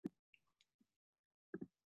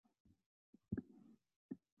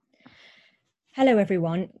Hello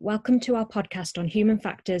everyone, welcome to our podcast on human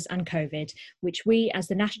factors and COVID, which we as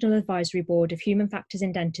the National Advisory Board of Human Factors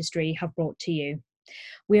in Dentistry have brought to you.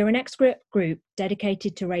 We are an expert group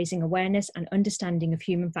dedicated to raising awareness and understanding of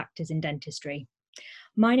human factors in dentistry.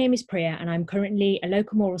 My name is Priya and I'm currently a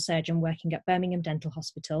local oral surgeon working at Birmingham Dental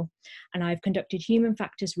Hospital, and I've conducted human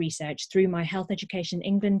factors research through my Health Education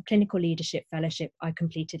England Clinical Leadership Fellowship I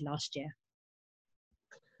completed last year.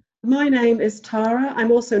 My name is Tara.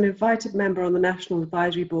 I'm also an invited member on the National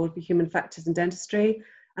Advisory Board for Human Factors in Dentistry,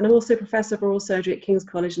 and I'm also Professor of Oral Surgery at King's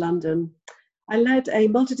College London. I led a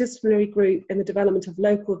multidisciplinary group in the development of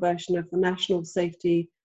local version of the National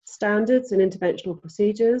Safety Standards and Interventional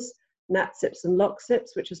Procedures, NATCIPS and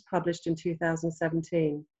LOCCIPS, which was published in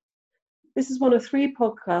 2017. This is one of 3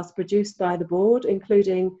 podcasts produced by the board,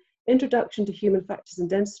 including Introduction to Human Factors in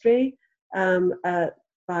Dentistry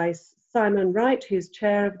by Simon Wright, who's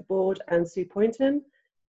chair of the board, and Sue Poynton.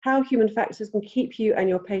 How Human Factors Can Keep You and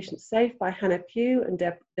Your Patients Safe by Hannah Pugh and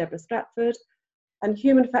Deborah Stratford. And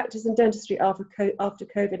Human Factors in Dentistry after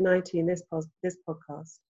COVID-19, this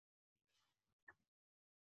podcast.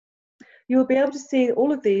 You will be able to see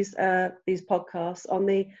all of these podcasts on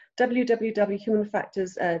the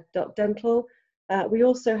www.humanfactors.dental. We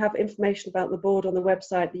also have information about the board on the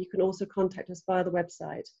website that you can also contact us via the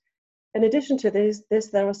website. In addition to this,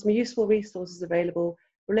 there are some useful resources available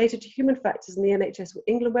related to human factors in the NHS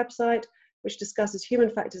England website, which discusses human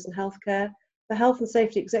factors in healthcare, the Health and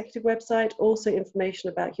Safety Executive website, also information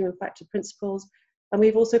about human factor principles, and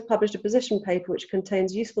we've also published a position paper which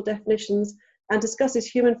contains useful definitions and discusses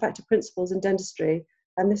human factor principles in dentistry,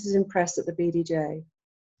 and this is in press at the BDJ.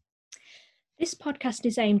 This podcast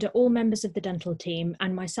is aimed at all members of the dental team,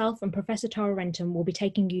 and myself and Professor Tara Renton will be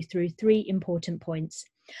taking you through 3 important points.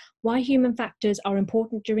 Why human factors are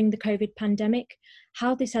important during the COVID pandemic,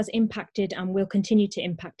 how this has impacted and will continue to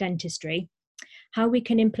impact dentistry, how we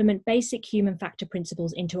can implement basic human factor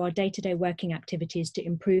principles into our day-to-day working activities to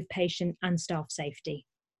improve patient and staff safety.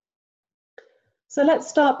 So let's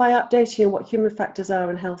start by updating on what human factors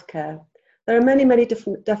are in healthcare. There are many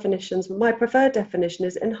different definitions, but my preferred definition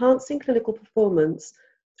is enhancing clinical performance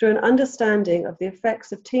through an understanding of the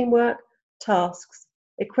effects of teamwork, tasks,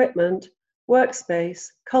 equipment, workspace,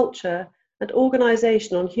 culture, and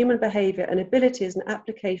organisation on human behaviour and abilities and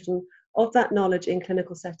application of that knowledge in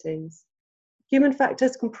clinical settings. Human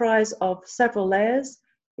factors comprise of several layers,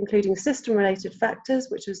 including system-related factors,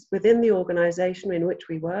 which is within the organisation in which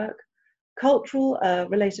we work, cultural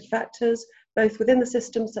related factors, both within the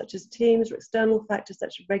system, such as teams, or external factors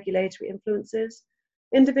such as regulatory influences,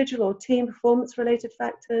 individual or team performance-related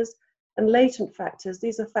factors, and latent factors.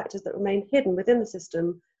 These are factors that remain hidden within the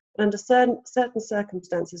system and under certain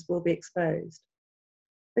circumstances will be exposed.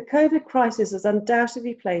 The COVID crisis has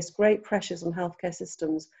undoubtedly placed great pressures on healthcare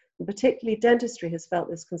systems, and particularly dentistry has felt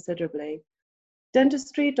this considerably.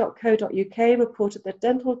 Dentistry.co.uk reported that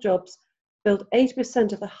dental jobs filled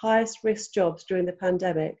 80% of the highest risk jobs during the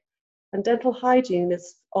pandemic, and dental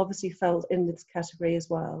hygienists obviously fell in this category as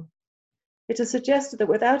well. It is suggested that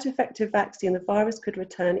without effective vaccine, the virus could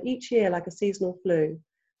return each year like a seasonal flu.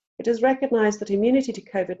 It is recognised that immunity to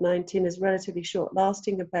COVID-19 is relatively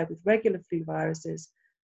short-lasting compared with regular flu viruses.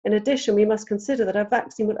 In addition, we must consider that our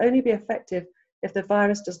vaccine will only be effective if the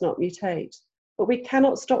virus does not mutate. But we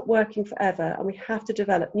cannot stop working forever, and we have to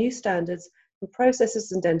develop new standards and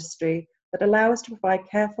processes in dentistry that allow us to provide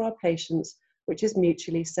care for our patients, which is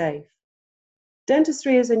mutually safe.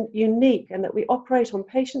 Dentistry is unique in that we operate on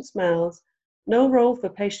patients' mouths, no role for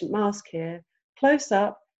patient mask here, close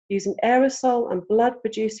up, using aerosol and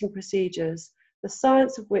blood-producing procedures, the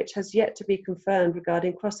science of which has yet to be confirmed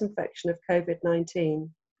regarding cross-infection of COVID-19.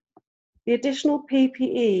 The additional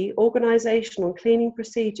PPE, organisational and cleaning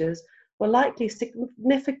procedures will likely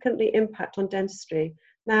significantly impact on dentistry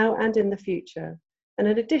now and in the future. And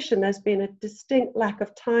in addition, there's been a distinct lack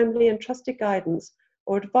of timely and trusted guidance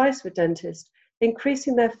or advice for dentists,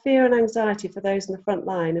 increasing their fear and anxiety for those in the front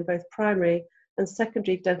line in both primary and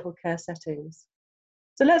secondary dental care settings.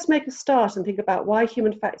 So let's make a start and think about why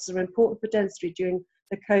human factors are important for dentistry during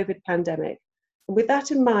the COVID pandemic. And with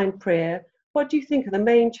that in mind, Priya, what do you think are the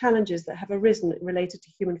main challenges that have arisen related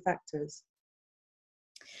to human factors?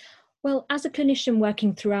 Well, as a clinician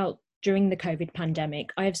working during the COVID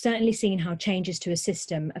pandemic, I have certainly seen how changes to a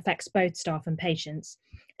system affects both staff and patients.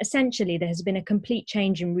 Essentially, there has been a complete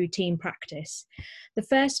change in routine practice. The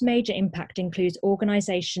first major impact includes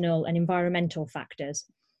organisational and environmental factors.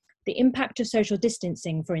 The impact of social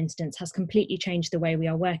distancing, for instance, has completely changed the way we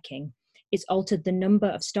are working. It's altered the number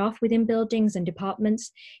of staff within buildings and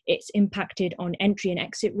departments. It's impacted on entry and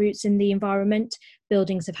exit routes in the environment.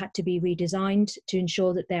 Buildings have had to be redesigned to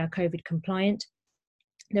ensure that they are COVID compliant.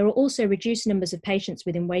 There are also reduced numbers of patients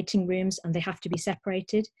within waiting rooms, and they have to be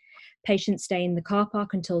separated. Patients stay in the car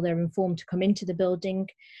park until they're informed to come into the building.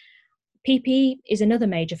 PPE is another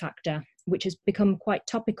major factor, which has become quite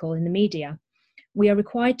topical in the media. We are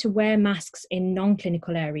required to wear masks in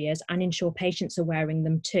non-clinical areas and ensure patients are wearing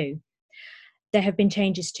them too. There have been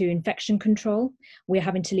changes to infection control. We're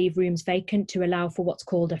having to leave rooms vacant to allow for what's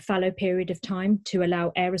called a fallow period of time, to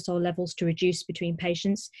allow aerosol levels to reduce between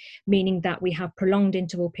patients, meaning that we have prolonged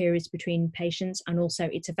interval periods between patients, and also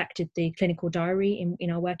it's affected the clinical diary in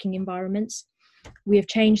our working environments. We have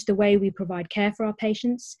changed the way we provide care for our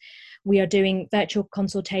patients. We are doing virtual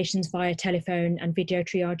consultations via telephone and video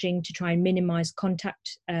triaging to try and minimise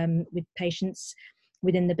contact with patients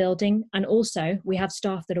within the building. And also we have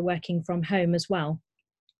staff that are working from home as well.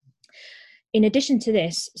 In addition to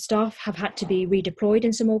this, staff have had to be redeployed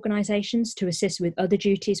in some organisations to assist with other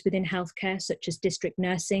duties within healthcare, such as district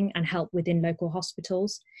nursing and help within local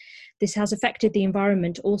hospitals. This has affected the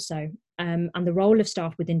environment also, and the role of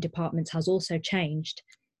staff within departments has also changed.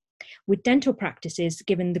 With dental practices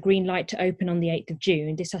given the green light to open on the 8th of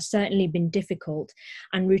June, this has certainly been difficult,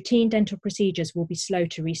 and routine dental procedures will be slow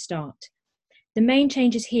to restart. The main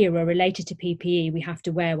changes here are related to PPE we have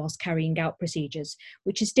to wear whilst carrying out procedures,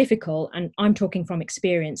 which is difficult, and I'm talking from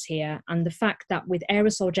experience here, and the fact that with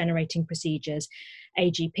aerosol generating procedures,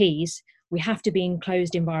 AGPs, we have to be in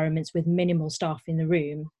closed environments with minimal staff in the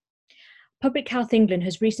room. Public Health England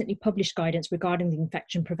has recently published guidance regarding the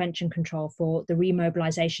infection prevention control for the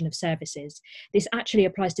remobilisation of services. This actually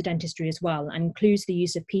applies to dentistry as well and includes the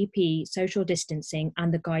use of PPE, social distancing,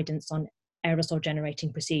 and the guidance on aerosol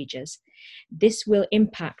generating procedures. This will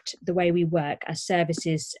impact the way we work as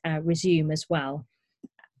services resume as well.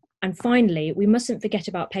 And finally, we mustn't forget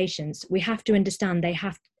about patients. We have to understand they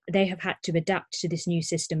have had to adapt to this new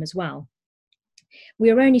system as well. We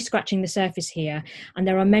are only scratching the surface here, and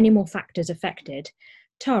there are many more factors affected.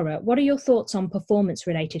 Tara, what are your thoughts on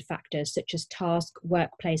performance-related factors such as task,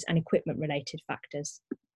 workplace, and equipment-related factors?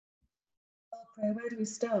 Where do we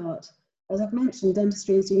start? As I've mentioned,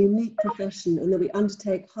 dentistry is a unique profession in that we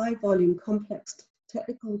undertake high-volume, complex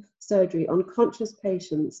technical surgery on conscious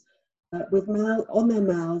patients with on their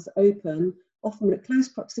mouths open, often at close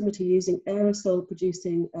proximity using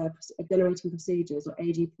aerosol-producing generating procedures, or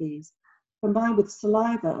AGPs, combined with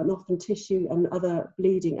saliva and often tissue and other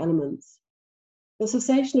bleeding elements. The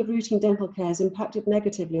cessation of routine dental care has impacted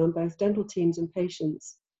negatively on both dental teams and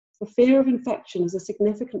patients. The fear of infection is a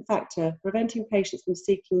significant factor preventing patients from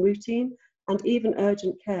seeking routine and even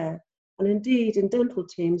urgent care, and indeed in dental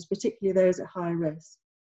teams, particularly those at high risk.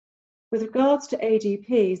 With regards to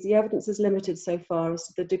AGPs, the evidence is limited so far as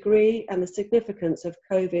to the degree and the significance of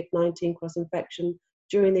COVID-19 cross-infection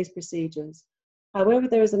during these procedures. However,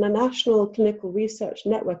 there is a National Clinical Research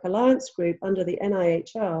Network Alliance group under the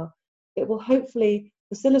NIHR that will hopefully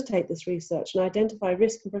facilitate this research and identify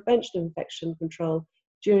risk and prevention of infection control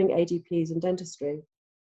during AGPs in dentistry.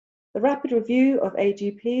 The rapid review of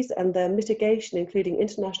AGPs and their mitigation, including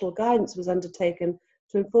international guidance, was undertaken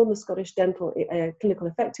to inform the Scottish Dental Clinical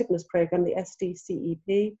Effectiveness Programme, the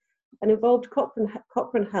SDCEP, and involved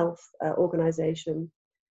Cochrane Health Organisation.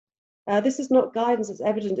 This is not guidance, as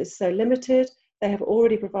evidence is so limited. They have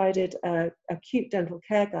already provided acute dental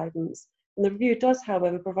care guidance, and the review does,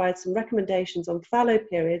 however, provide some recommendations on fallow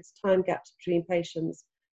periods, time gaps between patients,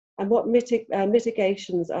 and what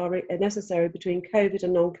mitigations are necessary between COVID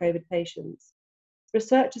and non-COVID patients.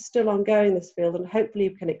 Research is still ongoing in this field, and hopefully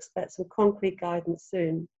we can expect some concrete guidance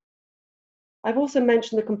soon. I've also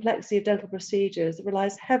mentioned the complexity of dental procedures. It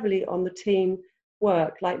relies heavily on the team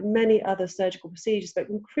work, like many other surgical procedures, but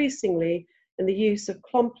increasingly in the use of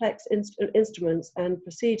complex instruments and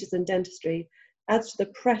procedures in dentistry adds to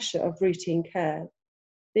the pressure of routine care.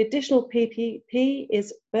 The additional PPE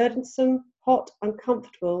is burdensome, hot,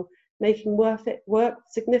 uncomfortable, making work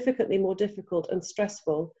significantly more difficult and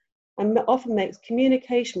stressful, and often makes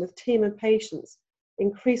communication with team and patients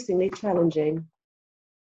increasingly challenging.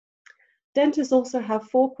 Dentists also have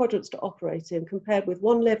 4 quadrants to operate in, compared with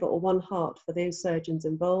 1 liver or 1 heart for those surgeons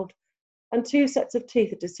involved, and 2 sets of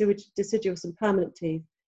teeth, deciduous and permanent teeth.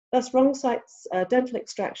 Thus, wrong sites dental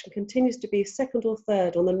extraction continues to be 2nd or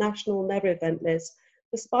 3rd on the national never event list,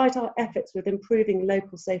 despite our efforts with improving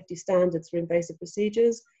local safety standards for invasive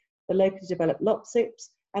procedures, the locally developed LOPSIPs,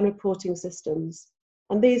 and reporting systems.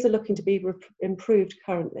 And these are looking to be improved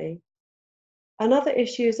currently. Another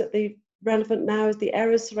issue that the relevant now is the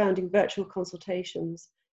errors surrounding virtual consultations.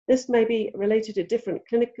 This may be related to different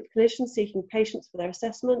clinicians seeking patients for their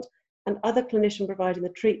assessment and other clinician providing the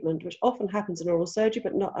treatment, which often happens in oral surgery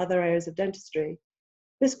but not other areas of dentistry.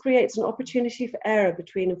 This creates an opportunity for error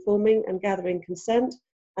between informing and gathering consent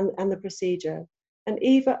and the procedure. And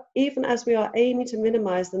even as we are aiming to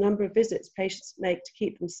minimize the number of visits patients make to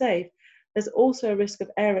keep them safe, there's also a risk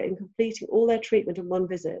of error in completing all their treatment in one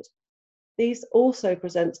visit. These also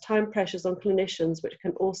present time pressures on clinicians, which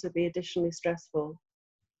can also be additionally stressful.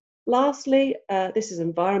 Lastly, this is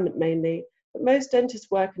environment mainly, but most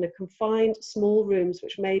dentists work in a confined small rooms,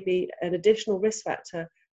 which may be an additional risk factor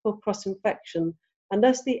for cross-infection, and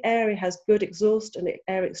thus the area has good exhaust and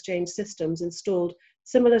air exchange systems installed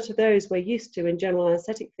similar to those we're used to in general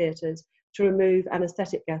anaesthetic theatres to remove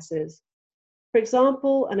anaesthetic gases. For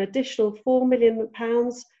example, an additional £4 million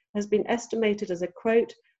has been estimated as a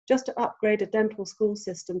quote just to upgrade a dental school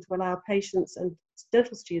system to allow patients and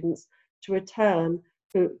dental students to return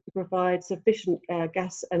to provide sufficient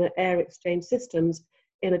gas and air exchange systems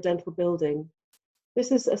in a dental building.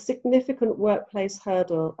 This is a significant workplace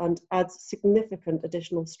hurdle and adds significant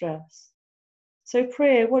additional stress. So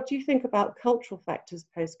Priya, what do you think about cultural factors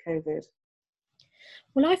post-COVID?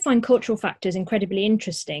 Well, I find cultural factors incredibly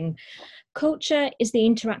interesting. Culture is the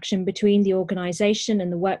interaction between the organisation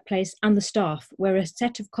and the workplace and the staff, where a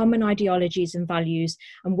set of common ideologies and values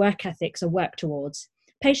and work ethics are worked towards.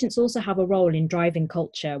 Patients also have a role in driving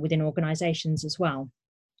culture within organisations as well.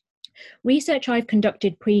 Research I've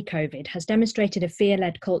conducted pre-COVID has demonstrated a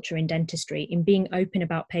fear-led culture in dentistry in being open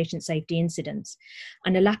about patient safety incidents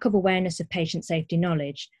and a lack of awareness of patient safety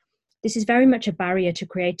knowledge. This is very much a barrier to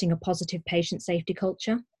creating a positive patient safety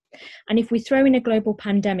culture. And if we throw in a global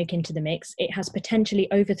pandemic into the mix, it has potentially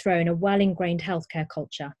overthrown a well-ingrained healthcare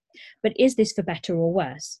culture. But is this for better or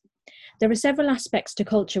worse? There are several aspects to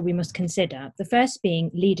culture we must consider, the first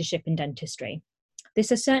being leadership in dentistry. This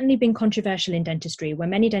has certainly been controversial in dentistry, where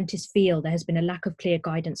many dentists feel there has been a lack of clear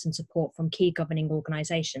guidance and support from key governing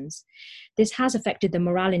organisations. This has affected the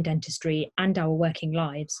morale in dentistry and our working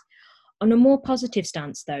lives. On a more positive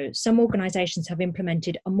stance, though, some organisations have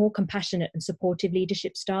implemented a more compassionate and supportive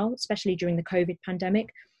leadership style, especially during the COVID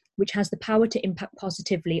pandemic, which has the power to impact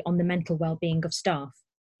positively on the mental well-being of staff.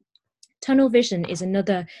 Tunnel vision is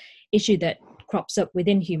another issue that crops up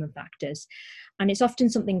within human factors, and it's often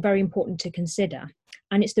something very important to consider.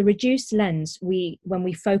 And it's the reduced lens when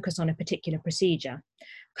we focus on a particular procedure.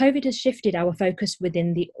 COVID has shifted our focus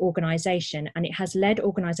within the organisation, and it has led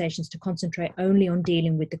organisations to concentrate only on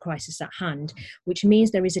dealing with the crisis at hand, which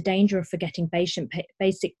means there is a danger of forgetting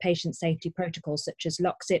basic patient safety protocols such as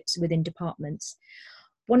lock zips within departments.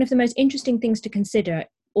 One of the most interesting things to consider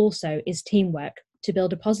also is teamwork to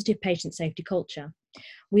build a positive patient safety culture.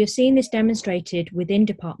 We have seen this demonstrated within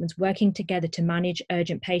departments working together to manage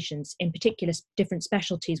urgent patients, in particular different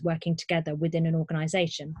specialties working together within an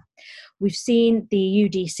organisation. We've seen the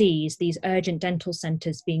UDCs, these urgent dental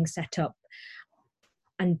centres, being set up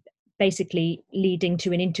and basically leading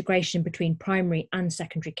to an integration between primary and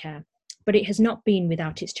secondary care, but it has not been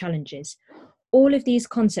without its challenges. All of these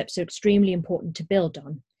concepts are extremely important to build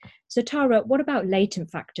on. So Tara, what about latent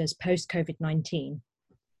factors post-COVID-19?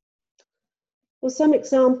 Well, some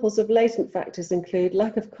examples of latent factors include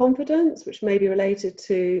lack of confidence, which may be related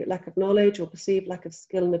to lack of knowledge or perceived lack of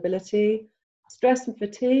skill and ability, stress and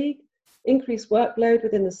fatigue, increased workload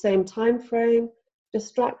within the same time frame,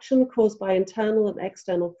 distraction caused by internal and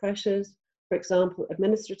external pressures, for example,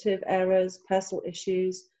 administrative errors, personal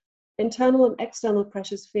issues, internal and external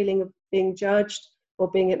pressures, feeling of being judged or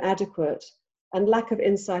being inadequate, and lack of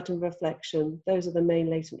insight and reflection. Those are the main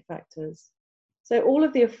latent factors. So all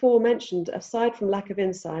of the aforementioned, aside from lack of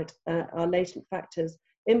insight, are latent factors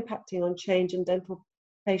impacting on change in dental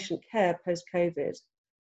patient care post-COVID.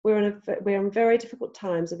 We're in very difficult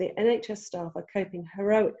times, and the NHS staff are coping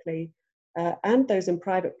heroically, and those in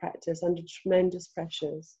private practice, under tremendous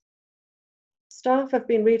pressures. Staff have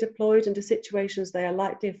been redeployed into situations they are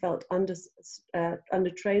likely felt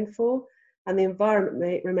undertrained for, and the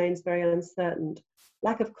environment remains very uncertain.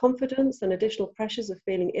 Lack of confidence and additional pressures of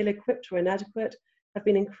feeling ill-equipped or inadequate have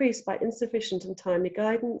been increased by insufficient and timely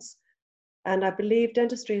guidance, and I believe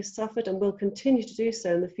dentistry has suffered and will continue to do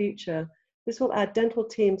so in the future. This will add dental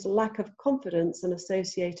teams a lack of confidence and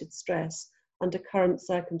associated stress under current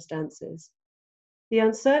circumstances. The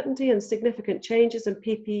uncertainty and significant changes in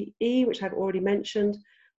PPE, which I've already mentioned,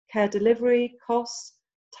 care delivery, costs,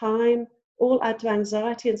 time, all add to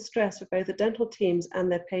anxiety and stress for both the dental teams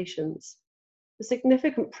and their patients. The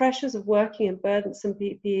significant pressures of working in burdensome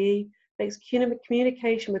PPE makes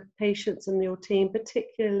communication with patients and your team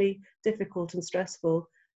particularly difficult and stressful.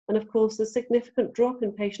 And of course, the significant drop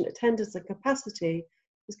in patient attendance and capacity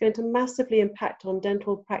is going to massively impact on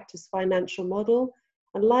dental practice financial model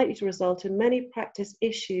and likely to result in many practice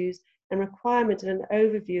issues and requirement and an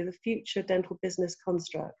overview of the future dental business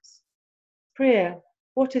constructs. Priya,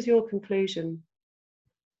 what is your conclusion?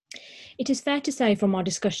 It is fair to say from our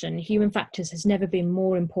discussion, human factors has never been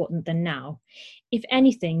more important than now. If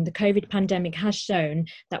anything, the COVID pandemic has shown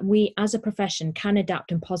that we as a profession can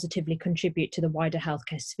adapt and positively contribute to the wider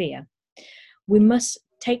healthcare sphere. We must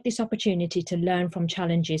take this opportunity to learn from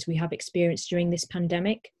challenges we have experienced during this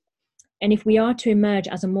pandemic. And if we are to emerge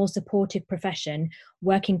as a more supportive profession,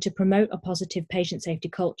 working to promote a positive patient safety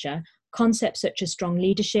culture, concepts such as strong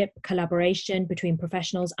leadership, collaboration between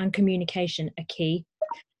professionals and communication are key.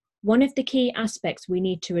 One of the key aspects we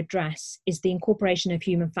need to address is the incorporation of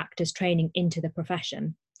human factors training into the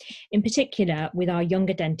profession. In particular, with our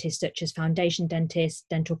younger dentists, such as foundation dentists,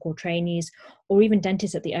 dental core trainees, or even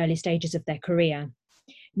dentists at the early stages of their career.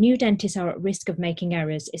 New dentists are at risk of making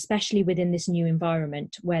errors, especially within this new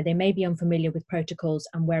environment where they may be unfamiliar with protocols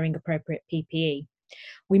and wearing appropriate PPE.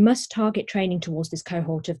 We must target training towards this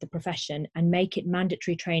cohort of the profession and make it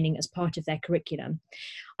mandatory training as part of their curriculum.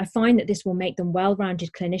 I find that this will make them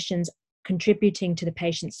well-rounded clinicians contributing to the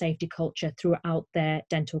patient safety culture throughout their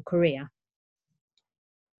dental career.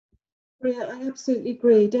 Yeah, I absolutely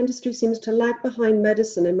agree. Dentistry seems to lag behind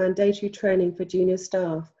medicine in mandatory training for junior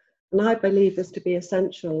staff, and I believe this to be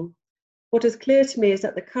essential. What is clear to me is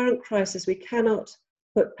that the current crisis, we cannot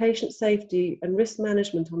put patient safety and risk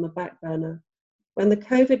management on the back burner. When the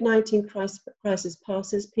COVID-19 crisis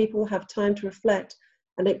passes, people will have time to reflect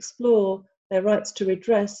and explore their rights to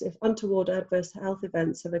redress if untoward adverse health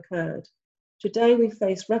events have occurred. Today, we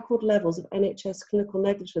face record levels of NHS clinical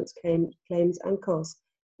negligence claims and costs,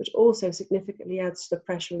 which also significantly adds to the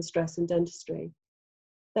pressure and stress in dentistry.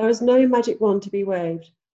 There is no magic wand to be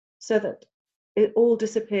waved so that it all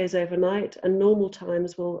disappears overnight and normal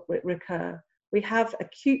times will recur. We have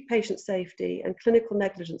acute patient safety and clinical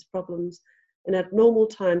negligence problems in abnormal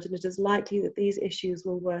times, and it is likely that these issues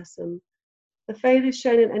will worsen. The failures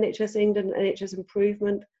shown in NHS England and NHS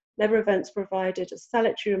Improvement, Never Events provided a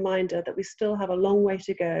salutary reminder that we still have a long way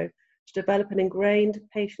to go to develop an ingrained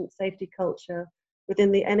patient safety culture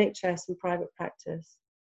within the NHS and private practice.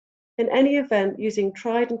 In any event, using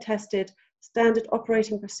tried and tested standard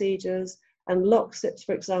operating procedures and lock SIPs,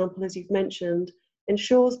 for example, as you've mentioned,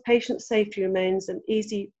 ensures patient safety remains an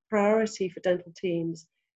easy priority for dental teams,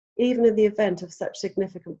 even in the event of such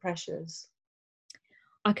significant pressures.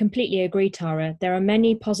 I completely agree, Tara. There are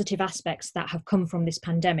many positive aspects that have come from this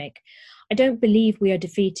pandemic. I don't believe we are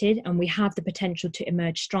defeated and we have the potential to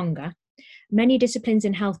emerge stronger. Many disciplines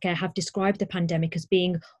in healthcare have described the pandemic as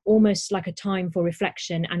being almost like a time for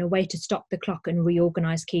reflection and a way to stop the clock and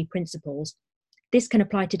reorganise key principles. This can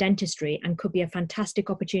apply to dentistry and could be a fantastic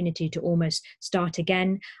opportunity to almost start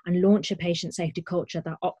again and launch a patient safety culture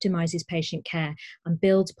that optimises patient care and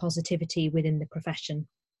builds positivity within the profession.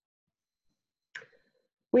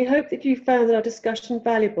 We hope that you found our discussion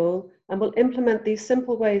valuable and will implement these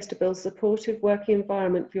simple ways to build a supportive working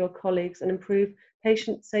environment for your colleagues and improve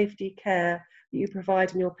patient safety care that you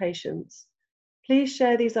provide in your patients. Please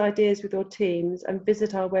share these ideas with your teams and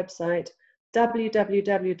visit our website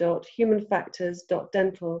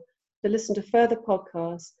www.humanfactors.dental to listen to further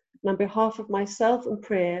podcasts. And on behalf of myself and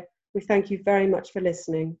Priya, we thank you very much for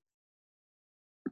listening.